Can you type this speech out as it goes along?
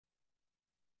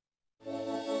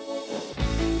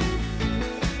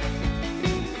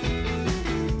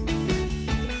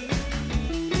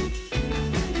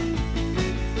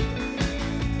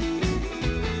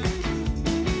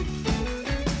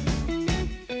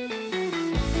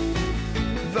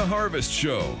The Harvest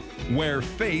Show, where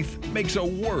faith makes a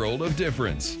world of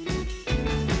difference.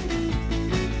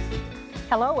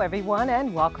 Hello, everyone,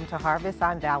 and welcome to Harvest.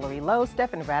 I'm Valerie Lowe.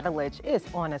 Stephen Radulich is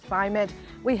on assignment.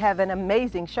 We have an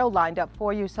amazing show lined up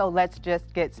for you, so let's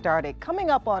just get started. Coming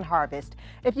up on Harvest,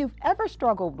 if you've ever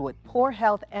struggled with poor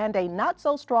health and a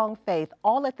not-so-strong faith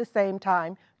all at the same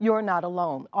time, you're not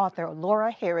alone. Author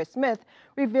Laura Harris-Smith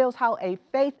reveals how a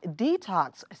faith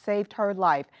detox saved her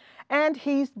life. And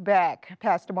he's back.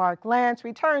 Pastor Mark Lantz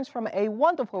returns from a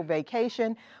wonderful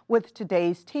vacation with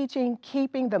today's teaching,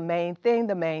 Keeping the Main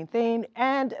Thing.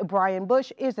 And Brian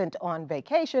Bush isn't on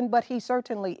vacation, but he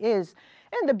certainly is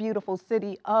in the beautiful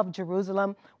city of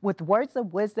Jerusalem with words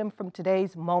of wisdom from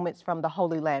today's Moments from the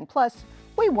Holy Land. Plus,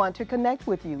 we want to connect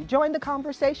with you. Join the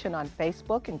conversation on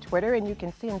Facebook and Twitter, and you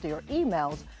can send your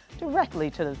emails directly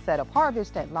to the Setup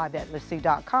Harvest at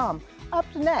live@LeSEA.com. Up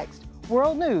next,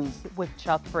 World News with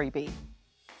Chuck Freeby.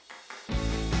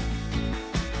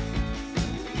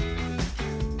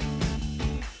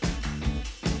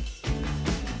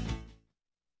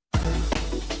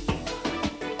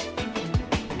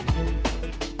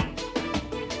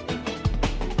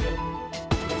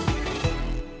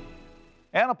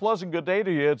 And a pleasant good day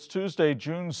to you. It's Tuesday,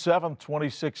 June 7th,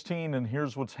 2016, and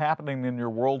here's what's happening in your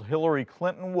world. Hillary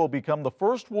Clinton will become the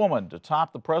first woman to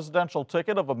top the presidential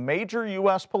ticket of a major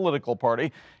U.S. political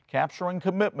party, capturing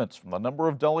commitments from the number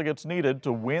of delegates needed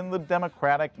to win the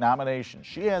Democratic nomination.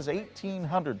 She has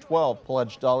 1,812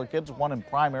 pledged delegates, won in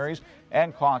primaries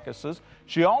and caucuses.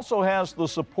 She also has the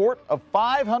support of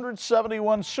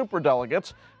 571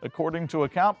 superdelegates, according to a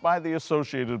count by the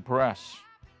Associated Press.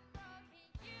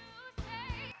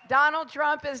 Donald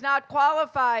Trump is not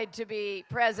qualified to be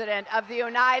President of the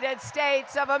United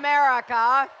States of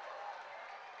America.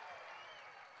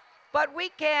 But we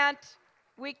can't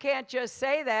just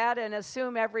say that and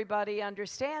assume everybody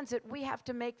understands it. We have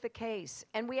to make the case,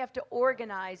 and we have to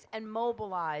organize and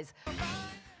mobilize.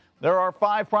 There are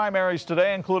 5 primaries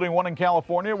today, including one in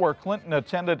California, where Clinton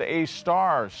attended a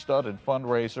star-studded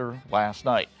fundraiser last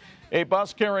night. A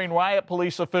bus carrying riot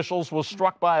police officials was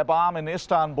struck by a bomb in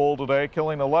Istanbul today,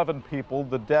 killing 11 people.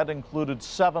 The dead included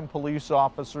 7 police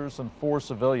officers and 4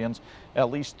 civilians. At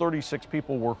least 36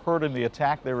 people were hurt in the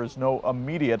attack. There is no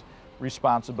immediate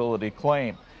responsibility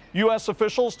claim. U.S.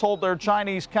 officials told their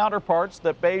Chinese counterparts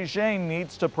that Beijing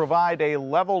needs to provide a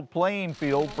leveled playing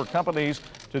field for companies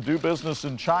to do business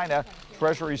in China.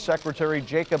 Treasury Secretary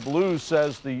Jacob Lew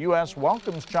says the U.S.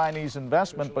 welcomes Chinese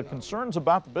investment, but concerns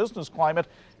about the business climate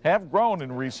have grown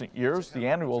in recent years. The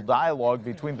annual dialogue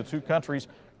between the two countries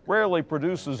rarely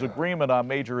produces agreement on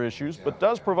major issues, but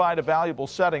does provide a valuable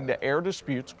setting to air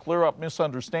disputes, clear up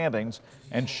misunderstandings,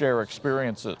 and share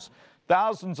experiences.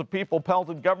 Thousands of people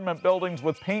pelted government buildings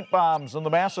with paint bombs in the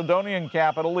Macedonian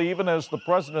capital, even as the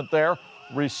president there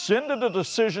rescinded a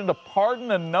decision to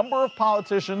pardon a number of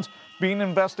politicians being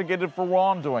investigated for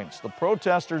wrongdoings. The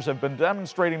protesters have been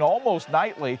demonstrating almost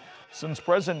nightly since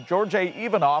President George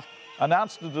Ivanov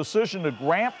announced a decision to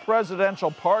grant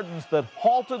presidential pardons that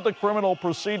halted the criminal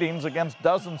proceedings against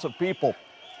dozens of people.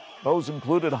 Those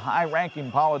included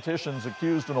high-ranking politicians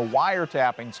accused in a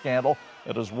wiretapping scandal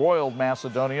that has roiled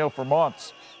Macedonia for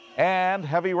months. And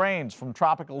heavy rains from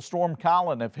Tropical Storm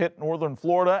Colin have hit northern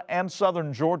Florida and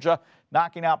southern Georgia,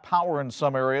 knocking out power in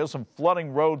some areas and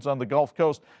flooding roads on the Gulf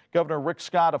Coast. Governor Rick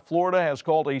Scott of Florida has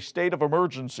called a state of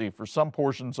emergency for some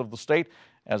portions of the state,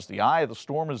 as the eye of the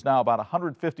storm is now about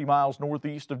 150 miles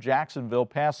northeast of Jacksonville,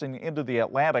 passing into the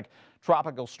Atlantic.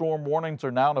 Tropical storm warnings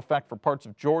are now in effect for parts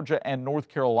of Georgia and North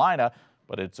Carolina,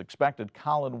 but it's expected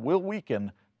Colin will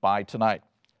weaken by tonight.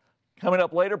 Coming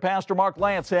up later, Pastor Mark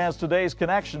Lantz has today's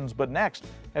connections. But next,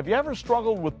 have you ever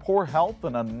struggled with poor health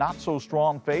and a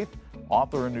not-so-strong faith?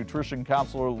 Author and nutrition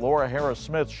counselor Laura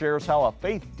Harris-Smith shares how a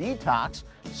faith detox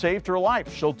saved her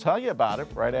life. She'll tell you about it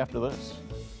right after this.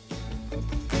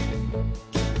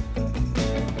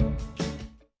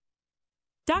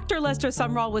 Dr. Lester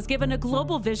Sumrall was given a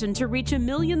global vision to reach 1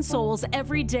 million souls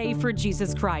every day for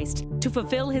Jesus Christ. To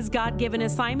fulfill his God-given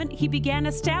assignment, he began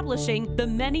establishing the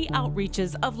many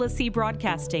outreaches of LeSEA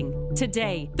Broadcasting.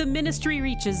 Today, the ministry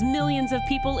reaches millions of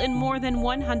people in more than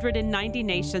 190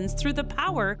 nations through the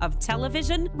power of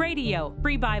television, radio,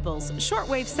 free Bibles,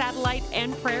 shortwave satellite,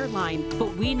 and prayer line.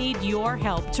 But we need your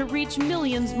help to reach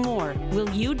millions more. Will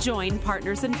you join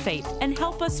Partners in Faith and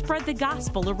help us spread the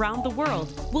gospel around the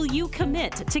world? Will you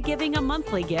commit to giving a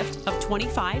monthly gift of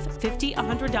 $25, $50,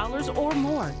 $100 or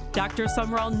more? Dr.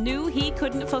 Sumrall knew he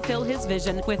couldn't fulfill his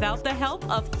vision without the help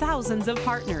of thousands of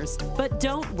partners. But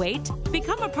don't wait.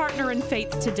 Become a partner partner in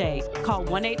faith today. Call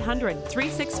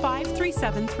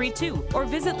 1-800-365-3732 or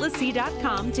visit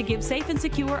LeSEA.com to give safe and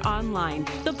secure online.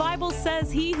 The Bible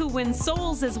says he who wins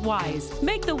souls is wise.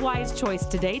 Make the wise choice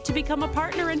today to become a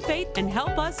partner in faith and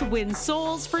help us win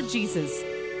souls for Jesus.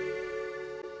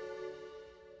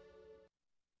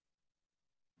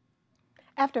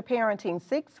 After parenting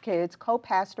 6 kids,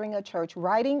 co-pastoring a church,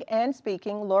 writing and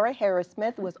speaking, Laura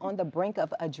Harris-Smith was on the brink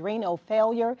of adrenal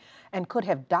failure and could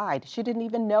have died. She didn't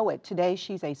even know it. Today,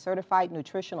 she's a certified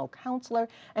nutritional counselor,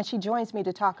 and she joins me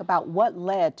to talk about what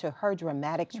led to her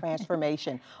dramatic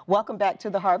transformation. Welcome back to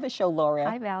the Harvest Show, Laura.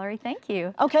 Hi, Valerie. Thank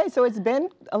you. Okay, so it's been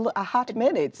a hot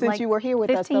minute since you were here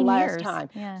with us the last time.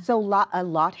 Yeah. So a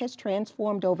lot has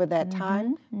transformed over that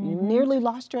time. You nearly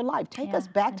lost your life. Take us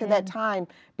back to that time,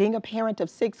 being a parent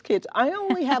of 6 kids. I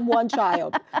only have 1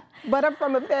 child, but I'm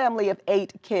from a family of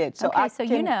 8 kids. So okay,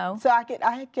 So I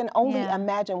can only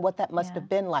imagine what that must have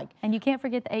been like. And you can't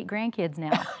forget the 8 grandkids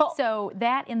now. So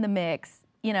that in the mix,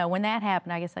 you know, when that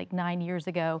happened, I guess like 9 years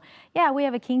ago, yeah, we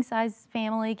have a king-size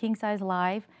family, king-size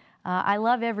life. I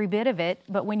love every bit of it,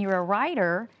 but when you're a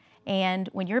writer and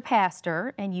when you're a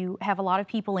pastor and you have a lot of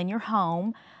people in your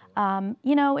home,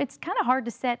 you know, it's kind of hard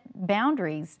to set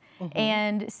boundaries.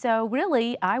 And so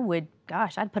really I'd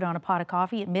put on a pot of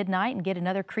coffee at midnight and get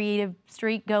another creative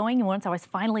streak going. And once I was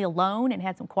finally alone and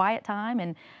had some quiet time,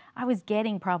 and I was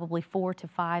getting probably 4 to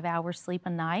 5 hours sleep a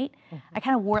night, I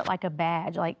kind of wore it like a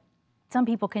badge. Like some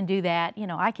people can do that, you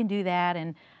know, I can do that.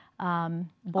 And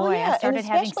boy, I started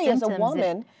having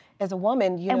symptoms. As a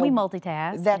woman, you know, we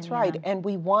multitask. That's right, and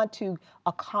we want to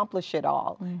accomplish it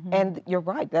all. And you're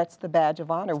right, that's the badge of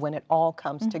honor when it all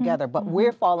comes together. But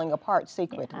we're falling apart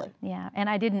secretly. Yeah, and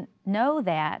I didn't know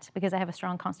that because I have a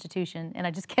strong constitution, and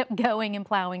I just kept going and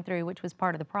plowing through, which was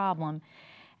part of the problem.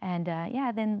 And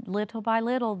then little by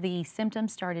little, the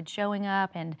symptoms started showing up,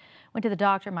 and went to the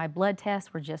doctor. My blood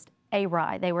tests were just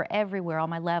awry. They were everywhere, all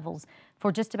my levels,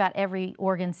 for just about every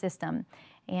organ system.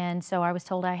 And so I was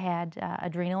told I had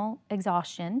adrenal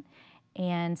exhaustion,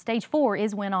 and stage 4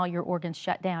 is when all your organs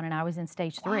shut down, and I was in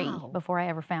stage 3 before I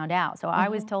ever found out. So I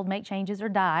was told make changes or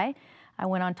die. I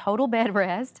went on total bed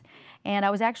rest, and I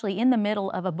was actually in the middle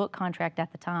of a book contract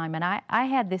at the time, and I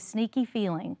had this sneaky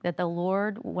feeling that the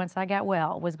Lord, once I got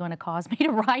well, was going to cause me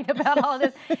to write about all of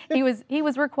this. He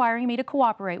was requiring me to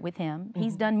cooperate with him.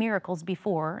 He's done miracles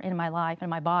before in my life and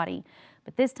my body,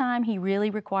 but this time he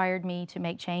really required me to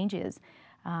make changes.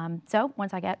 So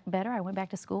once I got better, I went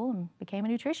back to school and became a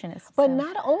nutritionist. But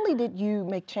not only did you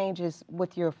make changes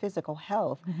with your physical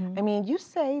health, I mean, you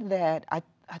say that, I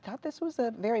thought this was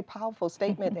a very powerful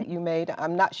statement that you made.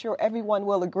 I'm not sure everyone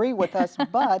will agree with us,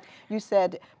 but you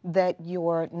said that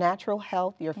your natural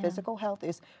health, your physical health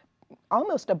is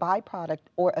almost a byproduct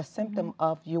or a symptom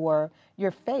of your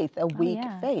faith, a weak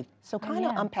faith. So kind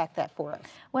of unpack that for us.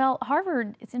 Well,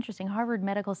 Harvard, it's interesting, Harvard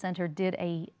Medical Center did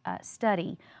a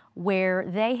study where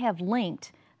they have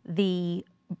linked the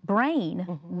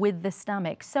brain with the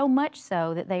stomach, so much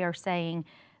so that they are saying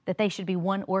that they should be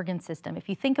one organ system. If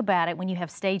you think about it, when you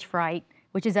have stage fright,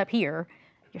 which is up here,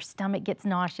 your stomach gets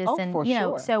nauseous, and you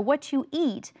know, so what you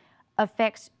eat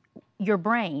affects your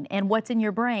brain, and what's in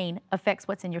your brain affects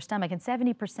what's in your stomach, and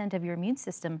 70% of your immune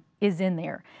system is in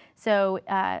there. So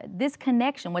this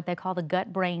connection, what they call the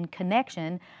gut-brain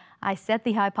connection, I set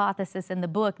the hypothesis in the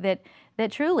book that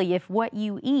truly if what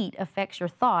you eat affects your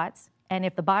thoughts, and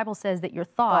if the Bible says that your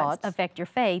thoughts affect your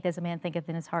faith, as a man thinketh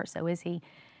in his heart, so is he,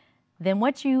 then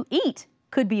what you eat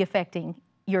could be affecting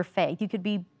your faith. You could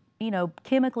be, you know,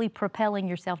 chemically propelling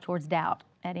yourself towards doubt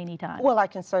at any time. Well, I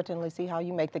can certainly see how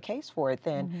you make the case for it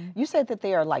then. You said that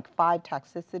there are like 5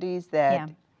 toxicities that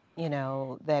you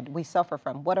know, that we suffer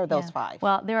from. What are those 5?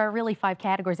 Well, there are really 5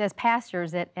 categories. As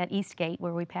pastors at Eastgate,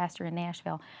 where we pastor in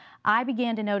Nashville, I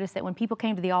began to notice that when people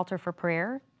came to the altar for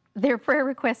prayer, their prayer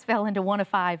requests fell into one of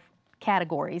 5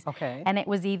 categories. Okay. And it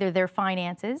was either their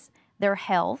finances, their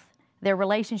health, their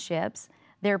relationships,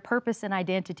 their purpose and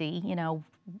identity, you know,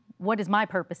 what is my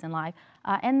purpose in life,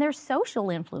 and their social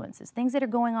influences, things that are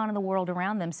going on in the world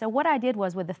around them. So what I did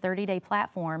was, with the 30-day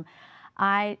platform,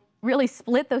 I really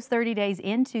split those 30 days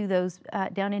into those,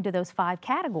 down into those 5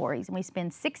 categories, and we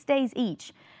spend 6 days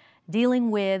each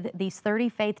dealing with these 30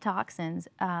 faith toxins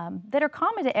that are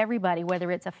common to everybody,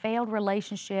 whether it's a failed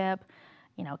relationship,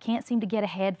 you know, can't seem to get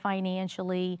ahead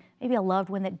financially, maybe a loved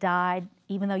one that died,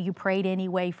 even though you prayed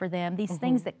anyway for them, these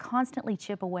things that constantly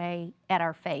chip away at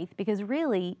our faith, because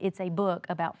really it's a book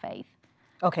about faith.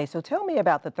 Okay, so tell me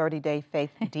about the 30-day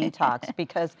faith detox,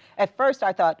 because at first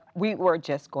I thought we were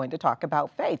just going to talk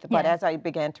about faith, but as I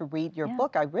began to read your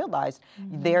book, I realized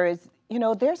there is, you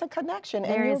know, there's a connection.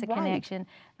 There is a connection.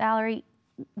 Valerie,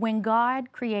 when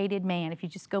God created man, if you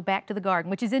just go back to the garden,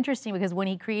 which is interesting because when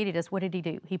he created us, what did he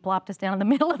do? He plopped us down in the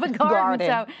middle of a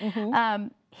garden. So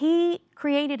he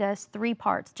created us 3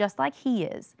 parts, just like he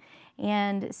is.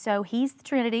 And so he's the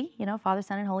Trinity, you know, Father,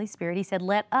 Son, and Holy Spirit. He said,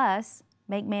 let us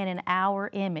make man in our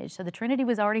image. So the Trinity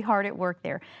was already hard at work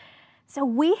there. So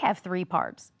we have 3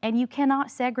 parts, and you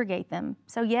cannot segregate them.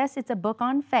 So yes, it's a book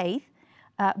on faith,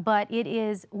 but it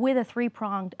is with a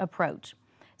 3-pronged approach.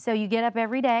 So you get up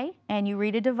every day and you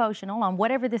read a devotional on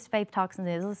whatever this faith toxin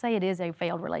is. Let's say it is a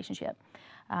failed relationship.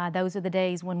 Those are the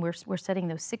days when we're studying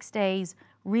those 6 days,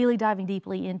 really diving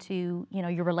deeply into, you know,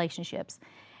 your relationships.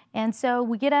 And so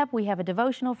we get up, we have a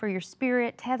devotional for your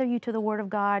spirit, tether you to the Word of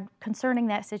God concerning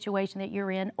that situation that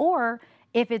you're in. Or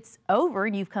if it's over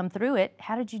and you've come through it,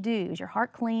 how did you do? Is your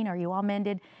heart clean? Are you all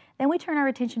mended? Then we turn our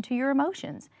attention to your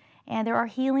emotions. And there are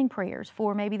healing prayers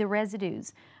for maybe the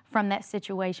residues from that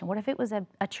situation. What if it was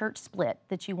a church split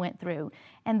that you went through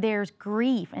and there's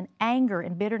grief and anger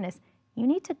and bitterness? You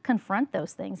need to confront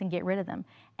those things and get rid of them.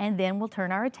 And then we'll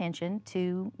turn our attention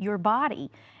to your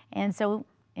body. And so,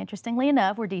 interestingly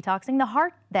enough, we're detoxing the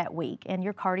heart that week and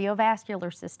your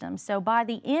cardiovascular system. So by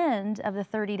the end of the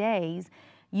 30 days,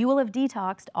 you will have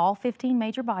detoxed all 15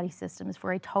 major body systems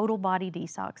for a total body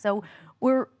detox. So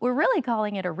we're really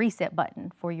calling it a reset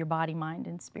button for your body, mind,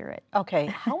 and spirit. Okay,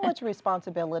 how much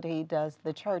responsibility does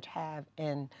the church have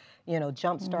in, you know,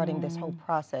 jump-starting this whole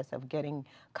process of getting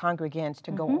congregants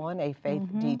to go on a faith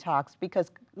detox? Because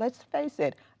let's face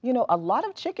it, you know, a lot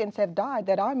of chickens have died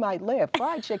that I might live,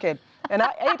 fried chicken, and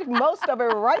I ate most of it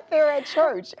right there at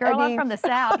church. Girl, I'm from the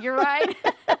South, you're right.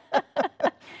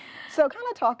 So kind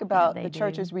of talk about the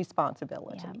church's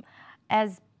responsibility. Yeah.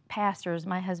 As pastors,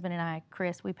 my husband and I,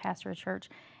 Chris, we pastor a church,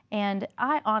 and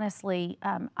I honestly,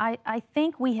 I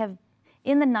think we have,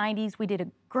 in the 90s, we did a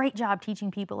great job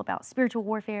teaching people about spiritual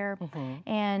warfare,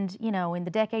 and you know, in the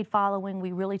decade following,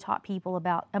 we really taught people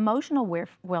about emotional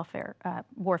warfare,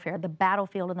 the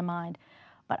battlefield of the mind.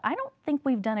 But I don't think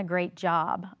we've done a great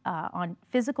job on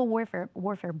physical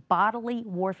warfare, bodily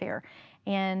warfare,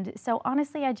 and so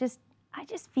honestly, I just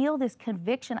feel this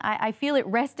conviction. I feel it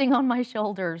resting on my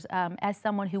shoulders as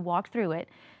someone who walked through it,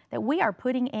 that we are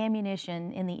putting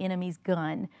ammunition in the enemy's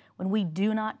gun when we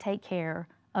do not take care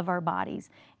of our bodies.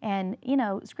 And, you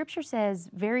know, Scripture says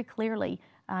very clearly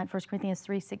in 1 Corinthians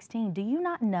 3:16, do you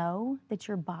not know that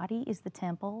your body is the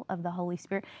temple of the Holy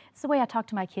Spirit? It's the way I talk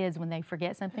to my kids when they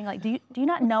forget something, like, do you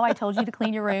not know I told you to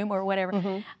clean your room or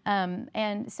whatever?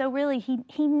 And so really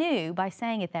he knew by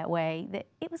saying it that way that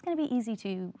it was going to be easy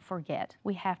to forget.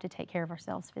 We have to take care of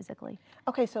ourselves physically.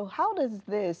 Okay, so how does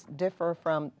this differ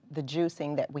from the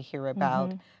juicing that we hear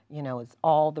about? You know, it's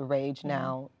all the rage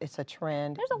now. It's a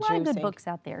trend. There's a lot of good books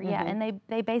out there, yeah, and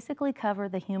they basically cover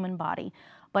the human body.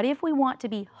 But if we want to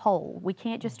be whole, we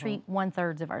can't just treat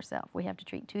 1/3 of ourselves. We have to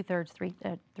treat 2/3,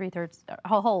 3/3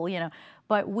 whole, you know.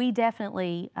 But we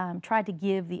definitely tried to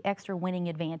give the extra winning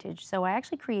advantage. So I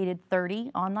actually created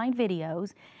 30 online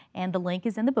videos, and the link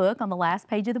is in the book, on the last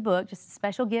page of the book, just a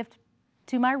special gift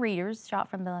to my readers, shot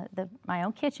from my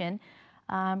own kitchen.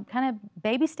 Kind of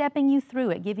baby stepping you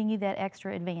through it, giving you that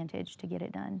extra advantage to get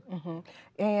it done.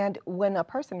 And when a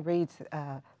person reads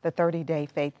the 30-day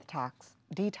faith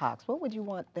detox, what would you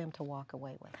want them to walk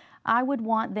away with? I would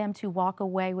want them to walk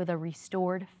away with a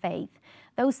restored faith.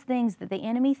 Those things that the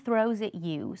enemy throws at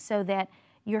you so that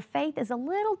your faith is a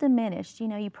little diminished. You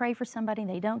know, you pray for somebody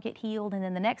and they don't get healed, and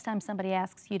then the next time somebody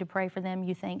asks you to pray for them,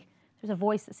 you think, there's a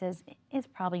voice that says, it's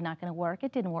probably not going to work.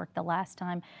 It didn't work the last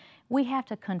time. We have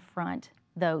to confront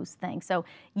those things. So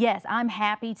yes, I'm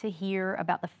happy to hear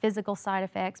about the physical side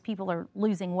effects. People are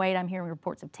losing weight. I'm hearing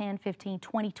reports of 10, 15,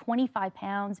 20, 25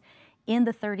 pounds in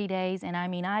the 30 days. And I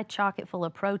mean, I chock it full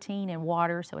of protein and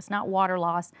water, so it's not water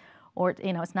loss, or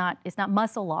you know, it's not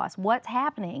muscle loss. What's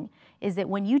happening is that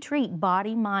when you treat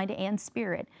body, mind, and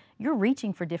spirit, you're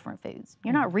reaching for different foods.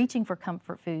 You're not reaching for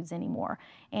comfort foods anymore.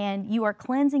 And you are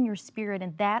cleansing your spirit,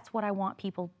 and that's what I want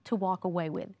people to walk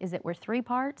away with, is that we're 3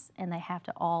 parts and they have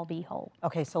to all be whole.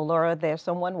 Okay, so Laura, there's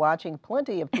someone watching,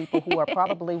 plenty of people who are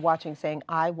probably watching saying,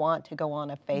 I want to go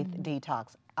on a faith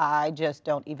detox. I just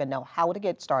don't even know how to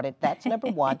get started. That's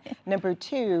number one. Number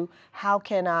two, how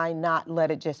can I not let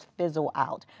it just fizzle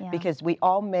out? Because we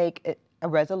all make a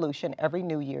resolution every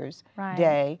New Year's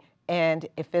Day, and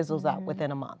it fizzles out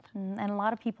within a month. And a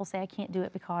lot of people say, I can't do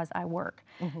it because I work.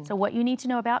 So what you need to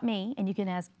know about me, and you can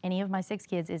ask any of my 6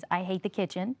 kids, is I hate the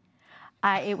kitchen.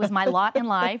 It was my lot in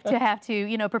life to have to,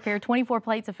 you know, prepare 24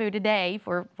 plates of food a day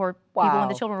for people when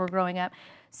the children were growing up.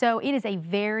 So it is a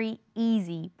very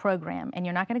easy program, and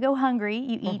you're not going to go hungry.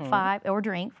 You eat 5 or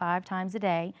drink 5 times a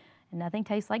day, Nothing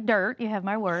tastes like dirt, you have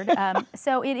my word.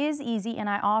 So it is easy, and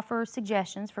I offer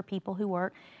suggestions for people who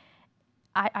work.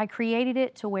 I created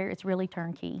it to where it's really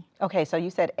turnkey. Okay, so you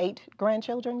said 8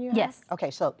 grandchildren you have? Yes. Okay,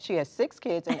 so she has 6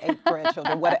 kids and 8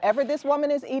 grandchildren. Whatever this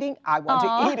woman is eating, I want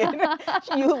to eat it.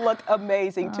 You look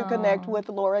amazing. To connect with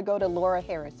Laura, go to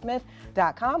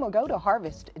lauraharrissmith.com or go to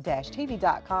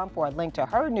harvest-tv.com for a link to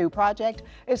her new project.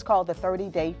 It's called the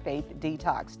 30-Day Faith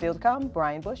Detox. Still to come,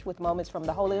 Brian Bush with Moments from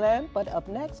the Holy Land. But up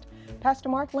next, Pastor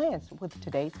Mark Lantz with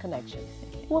today's connection.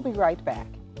 We'll be right back.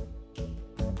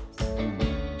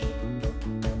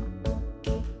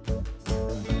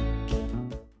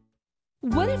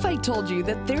 What if I told you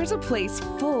that there's a place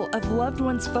full of loved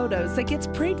ones' photos that gets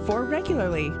prayed for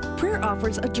regularly? Prayer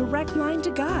offers a direct line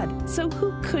to God, so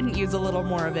who couldn't use a little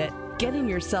more of it? Getting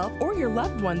yourself or your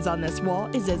loved ones on this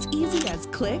wall is as easy as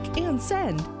click and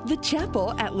send. The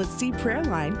chapel at LeSEA Prayer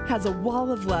Line has a wall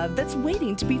of love that's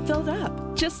waiting to be filled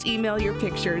up. Just email your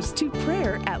pictures to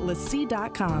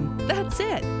prayer@lesea.com. That's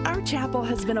it. Our chapel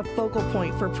has been a focal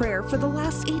point for prayer for the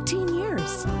last 18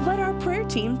 years. Let our prayer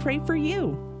team pray for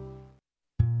you.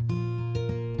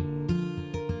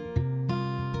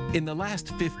 In the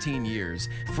last 15 years,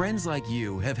 friends like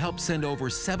you have helped send over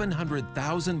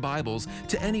 700,000 Bibles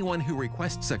to anyone who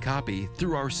requests a copy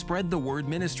through our Spread the Word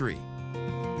ministry.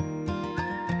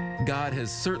 God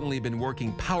has certainly been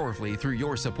working powerfully through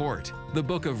your support. The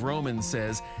book of Romans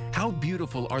says, "How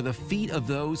beautiful are the feet of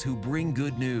those who bring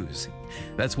good news."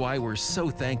 That's why we're so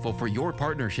thankful for your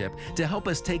partnership to help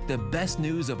us take the best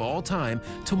news of all time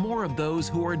to more of those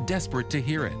who are desperate to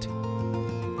hear it.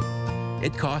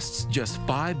 It costs just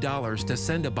 $5 to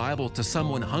send a Bible to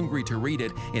someone hungry to read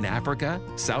it in Africa,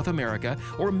 South America,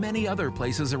 or many other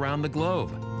places around the globe.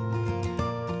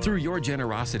 Through your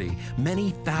generosity,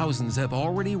 many thousands have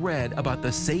already read about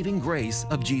the saving grace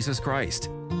of Jesus Christ.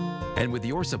 And with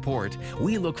your support,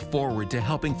 we look forward to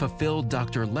helping fulfill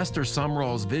Dr. Lester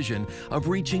Sumrall's vision of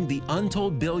reaching the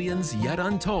untold billions yet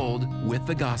untold with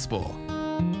the gospel.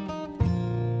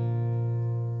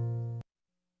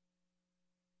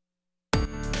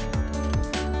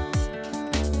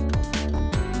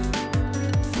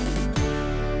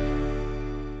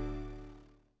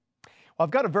 I've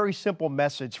got a very simple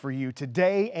message for you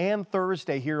today and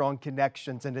Thursday here on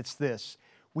Connections, and it's this.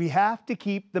 We have to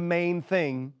keep the main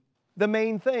thing the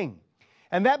main thing.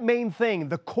 And that main thing,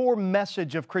 the core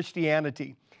message of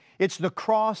Christianity, it's the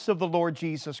cross of the Lord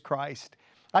Jesus Christ.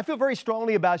 I feel very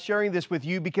strongly about sharing this with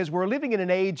you because we're living in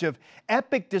an age of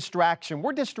epic distraction.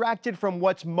 We're distracted from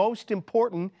what's most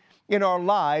important in our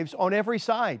lives on every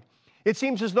side. It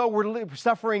seems as though we're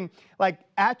suffering like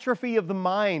atrophy of the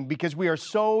mind because we are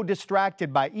so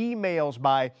distracted by emails,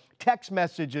 by text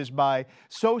messages, by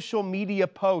social media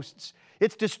posts.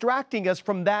 It's distracting us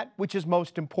from that which is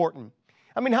most important.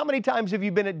 I mean, how many times have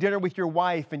you been at dinner with your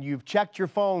wife and you've checked your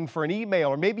phone for an email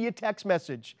or maybe a text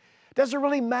message? Does it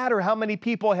really matter how many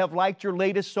people have liked your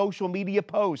latest social media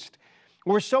post?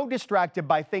 We're so distracted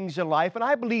by things in life, and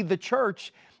I believe the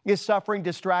church is suffering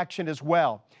distraction as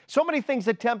well. So many things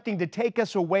attempting to take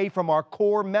us away from our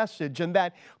core message, and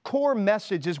that core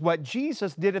message is what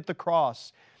Jesus did at the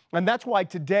cross. And that's why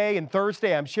today and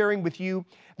Thursday I'm sharing with you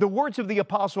the words of the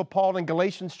Apostle Paul in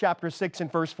Galatians chapter 6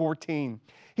 and verse 14.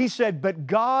 He said, "But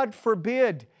God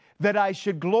forbid that I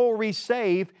should glory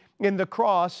save in the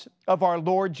cross of our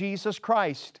Lord Jesus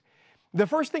Christ." The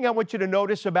first thing I want you to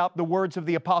notice about the words of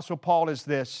the Apostle Paul is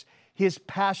this, his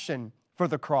passion for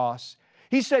the cross.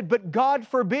 He said, "But God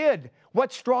forbid."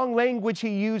 What strong language he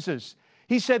uses.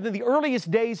 He said in the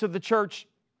earliest days of the church,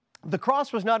 the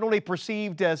cross was not only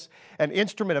perceived as an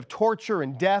instrument of torture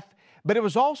and death, but it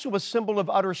was also a symbol of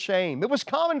utter shame. It was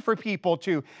common for people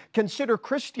to consider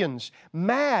Christians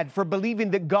mad for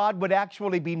believing that God would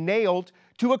actually be nailed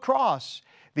to a cross.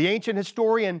 The ancient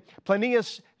historian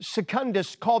Plinius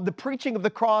Secundus called the preaching of the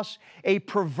cross a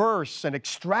perverse and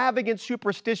extravagant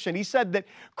superstition. He said that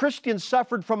Christians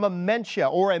suffered from dementia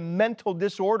or a mental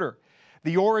disorder.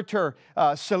 The orator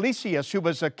Cilicius, who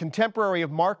was a contemporary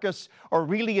of Marcus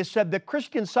Aurelius, said that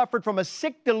Christians suffered from a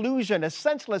sick delusion, a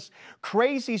senseless,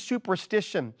 crazy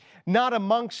superstition. Not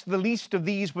amongst the least of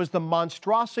these was the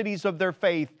monstrosities of their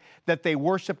faith that they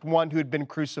worshiped one who had been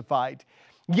crucified.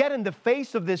 Yet in the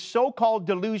face of this so-called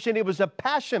delusion, it was a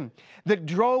passion that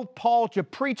drove Paul to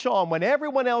preach on when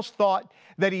everyone else thought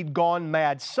that he'd gone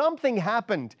mad. Something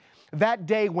happened that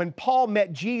day when Paul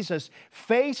met Jesus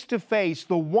face to face,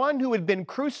 the one who had been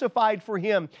crucified for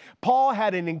him. Paul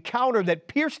had an encounter that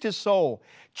pierced his soul,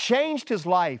 changed his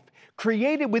life,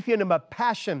 created within him a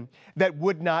passion that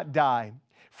would not die.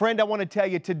 Friend, I want to tell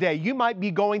you today, you might be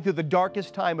going through the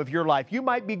darkest time of your life. You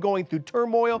might be going through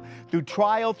turmoil, through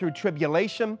trial, through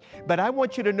tribulation. But I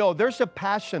want you to know there's a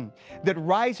passion that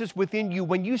rises within you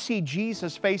when you see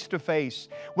Jesus face to face.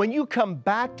 When you come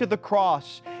back to the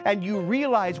cross and you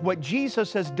realize what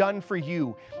Jesus has done for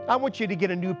you, I want you to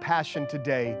get a new passion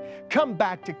today. Come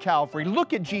back to Calvary.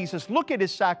 Look at Jesus. Look at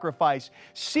His sacrifice.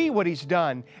 See what He's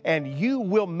done, and you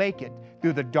will make it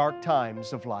through the dark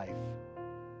times of life.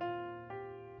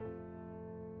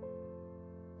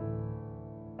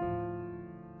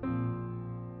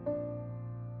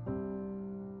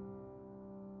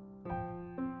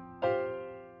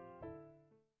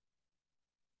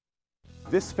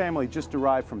 This family just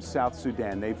arrived from South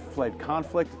Sudan. They've fled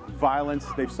conflict, violence,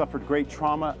 they've suffered great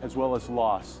trauma as well as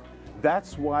loss.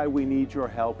 That's why we need your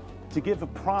help to give a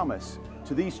promise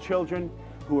to these children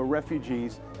who are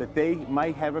refugees that they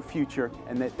might have a future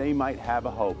and that they might have a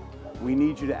hope. We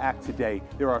need you to act today.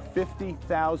 There are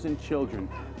 50,000 children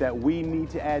that we need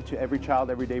to add to Every Child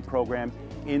Every Day program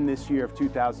in this year of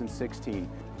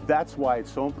 2016. That's why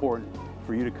it's so important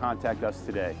for you to contact us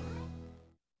today.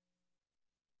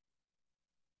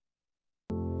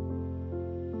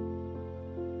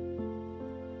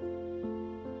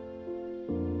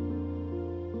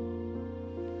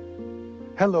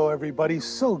 Hello everybody,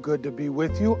 so good to be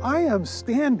with you. I am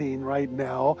standing right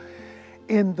now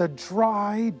in the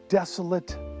dry,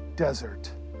 desolate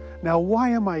desert. Now, why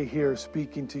am I here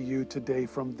speaking to you today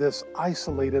from this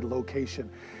isolated location?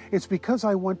 It's because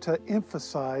I want to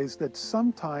emphasize that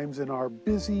sometimes in our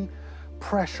busy,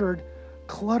 pressured,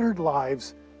 cluttered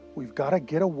lives, we've got to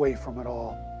get away from it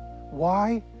all.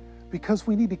 Why? Because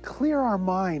we need to clear our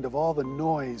mind of all the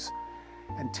noise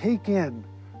and take in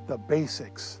the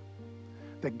basics.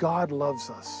 That God loves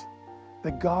us,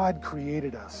 that God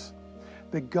created us,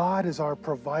 that God is our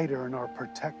provider and our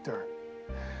protector.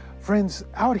 Friends,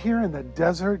 out here in the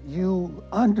desert, you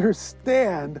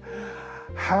understand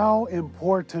how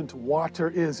important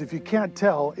water is. If you can't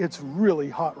tell, it's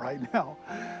really hot right now.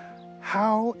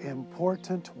 How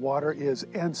important water is,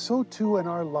 and so too in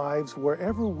our lives,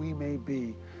 wherever we may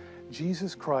be.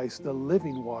 Jesus Christ, the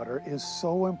living water, is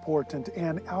so important.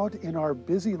 And out in our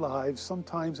busy lives,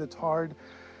 sometimes it's hard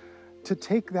to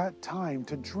take that time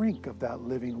to drink of that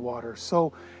living water.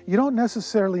 So you don't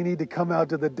necessarily need to come out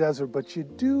to the desert, but you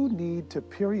do need to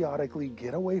periodically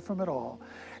get away from it all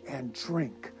and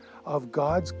drink of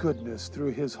God's goodness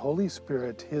through His Holy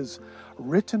Spirit, His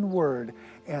written word,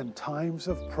 and times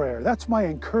of prayer. That's my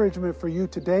encouragement for you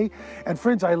today. And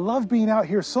friends, I love being out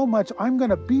here so much. I'm going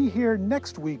to be here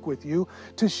next week with you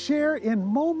to share in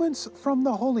Moments from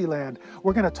the Holy Land.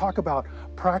 We're going to talk about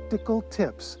practical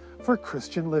tips for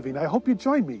Christian living. I hope you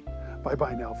join me.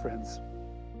 Bye-bye now, friends.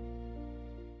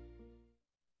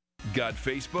 Got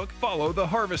Facebook? Follow The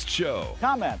Harvest Show.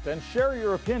 Comment and share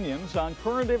your opinions on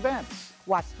current events.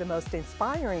 Watch the most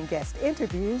inspiring guest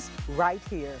interviews right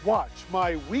here. Watch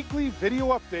my weekly video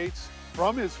updates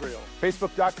from Israel.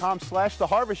 Facebook.com/The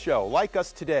Harvest Show. Like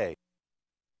us today.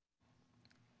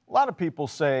 A lot of people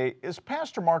say, is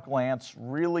Pastor Mark Lantz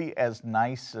really as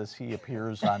nice as he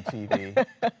appears on TV?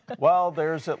 Well,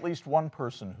 there's at least one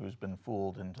person who's been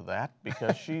fooled into that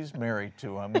because she's married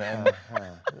to him. And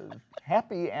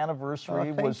happy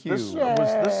anniversary. Was this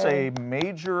a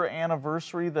major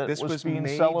anniversary that was being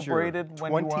celebrated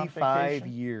when you were on vacation? 25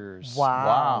 years.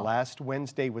 Wow. Last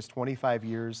Wednesday was 25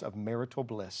 years of marital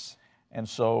bliss. And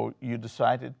so you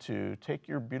decided to take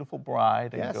your beautiful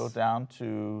bride and go down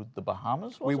to the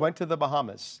Bahamas? We went to the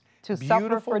Bahamas. To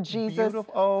suffer for Jesus.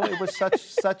 Oh, it was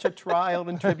such a trial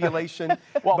and tribulation.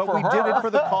 But we did it for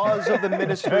the cause of the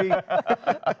ministry.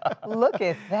 Look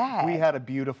at that. We had a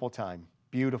beautiful time.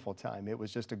 Beautiful time. It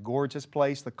was just a gorgeous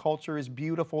place. The culture is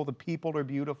beautiful. The people are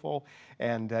beautiful.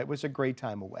 And it was a great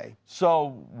time away.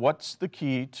 So what's the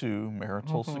key to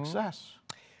marital success?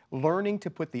 Learning to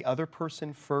put the other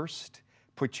person first,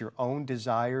 put your own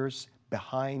desires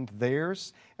behind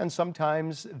theirs, and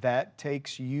sometimes that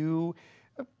takes you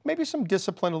maybe some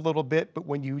discipline a little bit, but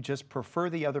when you just prefer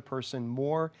the other person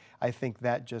more, I think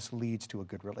that just leads to a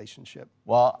good relationship.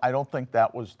 Well, I don't think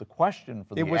that was the question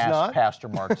for the Ask Pastor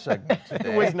Mark segment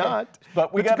today. It was not.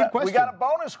 But we got a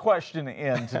bonus question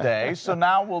in today, so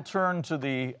now we'll turn to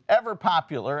the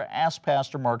ever-popular Ask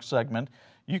Pastor Mark segment.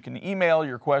 You can email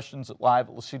your questions at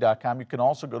live@LeSEA.com. You can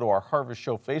also go to our Harvest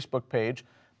Show Facebook page.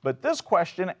 But this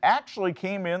question actually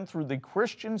came in through the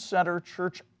Christian Center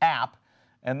Church app,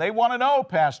 And they want to know,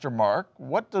 Pastor Mark,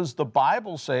 what does the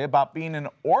Bible say about being an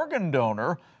organ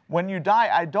donor when you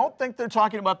die? I don't think they're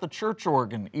talking about the church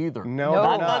organ either.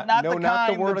 No, not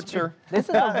the word, sir. This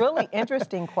is a really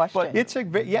interesting question.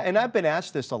 But and I've been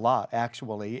asked this a lot,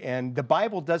 actually, and the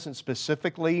Bible doesn't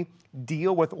specifically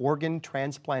deal with organ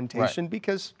transplantation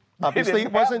because obviously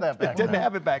it didn't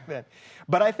have it back then.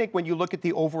 But I think when you look at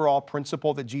the overall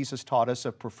principle that Jesus taught us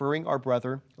of preferring our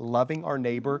brother, loving our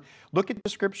neighbor, look at the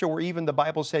scripture where even the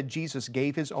Bible said Jesus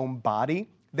gave his own body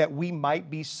that we might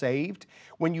be saved.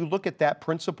 When you look at that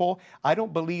principle, I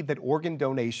don't believe that organ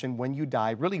donation when you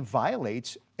die really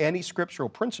violates any scriptural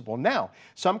principle. Now,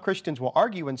 some Christians will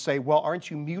argue and say, well, aren't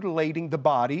you mutilating the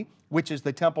body, which is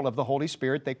the temple of the Holy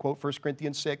Spirit? They quote 1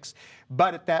 Corinthians 6.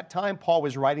 But at that time, Paul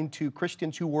was writing to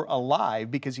Christians who were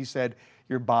alive because he said,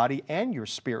 your body and your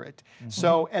spirit.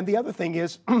 So, and the other thing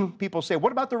is, people say,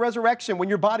 what about the resurrection? When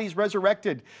your body's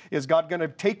resurrected, is God going to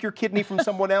take your kidney from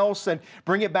someone else and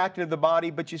bring it back into the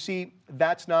body? But you see,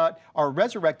 that's not, our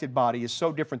resurrected body is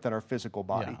so different than our physical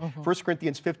body. 1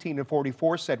 Corinthians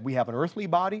 15:44 said, we have an earthly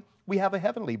body, we have a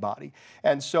heavenly body.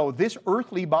 And so this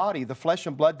earthly body, the flesh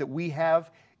and blood that we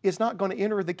have, is not going to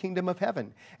enter the kingdom of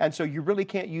heaven. And so you really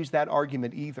can't use that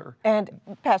argument either. And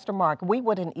Pastor Mark, we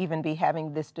wouldn't even be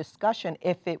having this discussion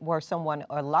if it were someone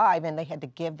alive and they had to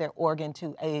give their organ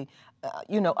to a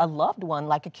loved one,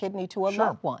 like a kidney to a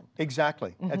loved one.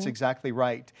 Exactly. That's exactly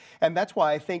right. And that's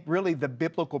why I think really the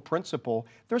biblical principle,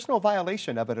 there's no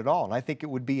violation of it at all. And I think it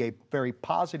would be a very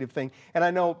positive thing. And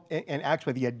I know, and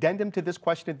actually the addendum to this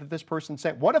question that this person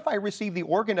sent, what if I receive the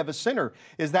organ of a sinner?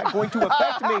 Is that going to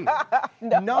affect me?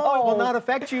 No, it will not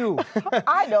affect you.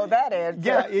 I know that answer.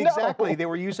 Yeah, exactly. No. They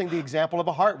were using the example of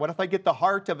a heart. What if I get the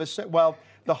heart of a sinner? Well,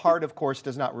 the heart, of course,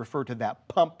 does not refer to that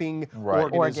pumping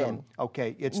organism.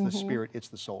 Okay, it's the spirit, it's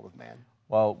the soul of man.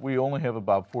 Well, we only have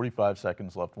about 45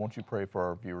 seconds left. Won't you pray for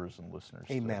our viewers and listeners?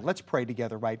 Amen. Today? Let's pray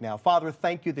together right now. Father,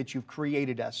 thank you that you've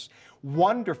created us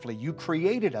wonderfully. You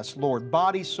created us, Lord,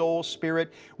 body, soul,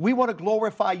 spirit. We want to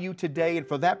glorify you today, and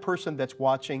for that person that's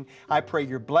watching, I pray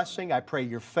your blessing, I pray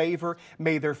your favor.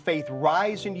 May their faith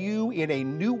rise in you in a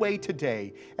new way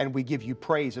today, and we give you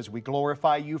praise as we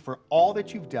glorify you for all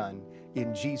that you've done.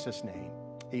 In Jesus' name,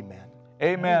 amen.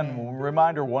 Amen.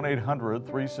 Reminder,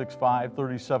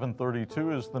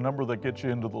 1-800-365-3732 is the number that gets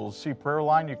you into the LeSEA prayer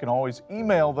line. You can always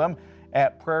email them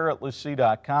at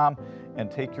prayer@lesea.com and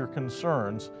take your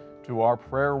concerns to our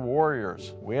prayer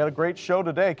warriors. We had a great show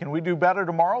today. Can we do better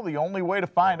tomorrow? The only way to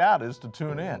find out is to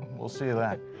tune in. We'll see you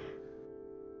then.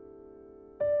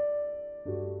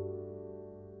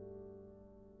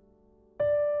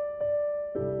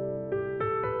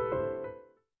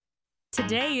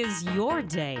 Today is your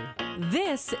day.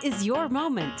 This is your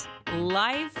moment.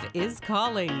 Life is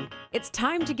calling. It's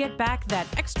time to get back that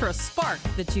extra spark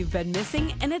that you've been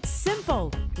missing, and it's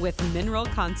simple with Mineral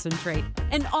Concentrate,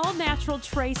 an all-natural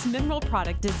trace mineral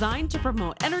product designed to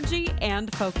promote energy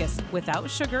and focus without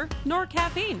sugar nor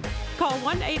caffeine. Call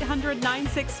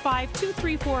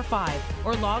 1-800-965-2345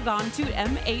 or log on to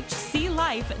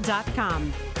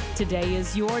mhclife.com. Today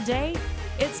is your day.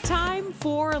 It's time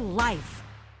for life.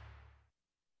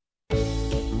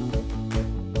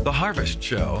 The Harvest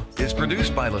Show is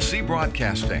produced by LeSEA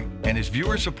Broadcasting and is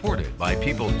viewer supported by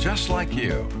people just like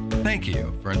you. Thank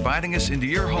you for inviting us into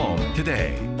your home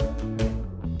today.